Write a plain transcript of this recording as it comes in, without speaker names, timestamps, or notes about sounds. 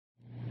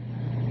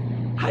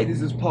Hi,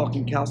 this is Paul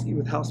Kinkowski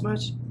with House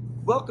Match.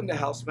 Welcome to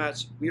House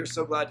Match. We are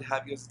so glad to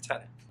have you as a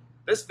tenant.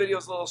 This video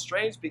is a little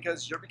strange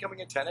because you're becoming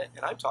a tenant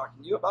and I'm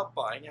talking to you about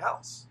buying a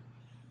house.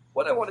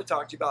 What I want to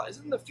talk to you about is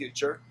in the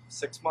future,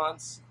 6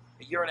 months,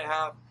 a year and a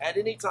half, at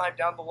any time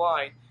down the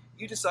line,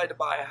 you decide to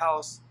buy a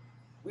house,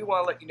 we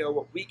want to let you know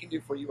what we can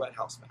do for you at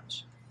House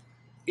Match.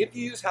 If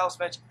you use House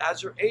Match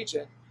as your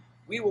agent,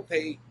 we will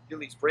pay your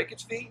lease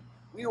breakage fee,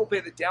 we will pay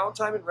the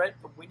downtime and rent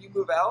from when you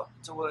move out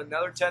until when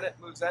another tenant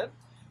moves in.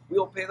 We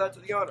will pay that to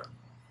the owner.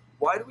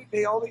 Why do we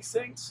pay all these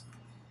things?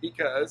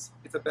 Because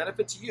it's a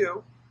benefit to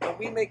you, and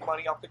we make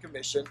money off the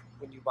commission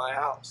when you buy a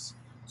house.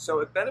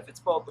 So it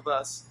benefits both of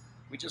us.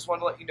 We just want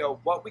to let you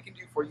know what we can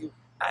do for you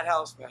at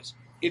House Match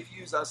if you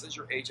use us as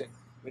your agent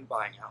when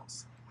buying a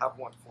house. Have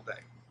a wonderful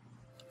day.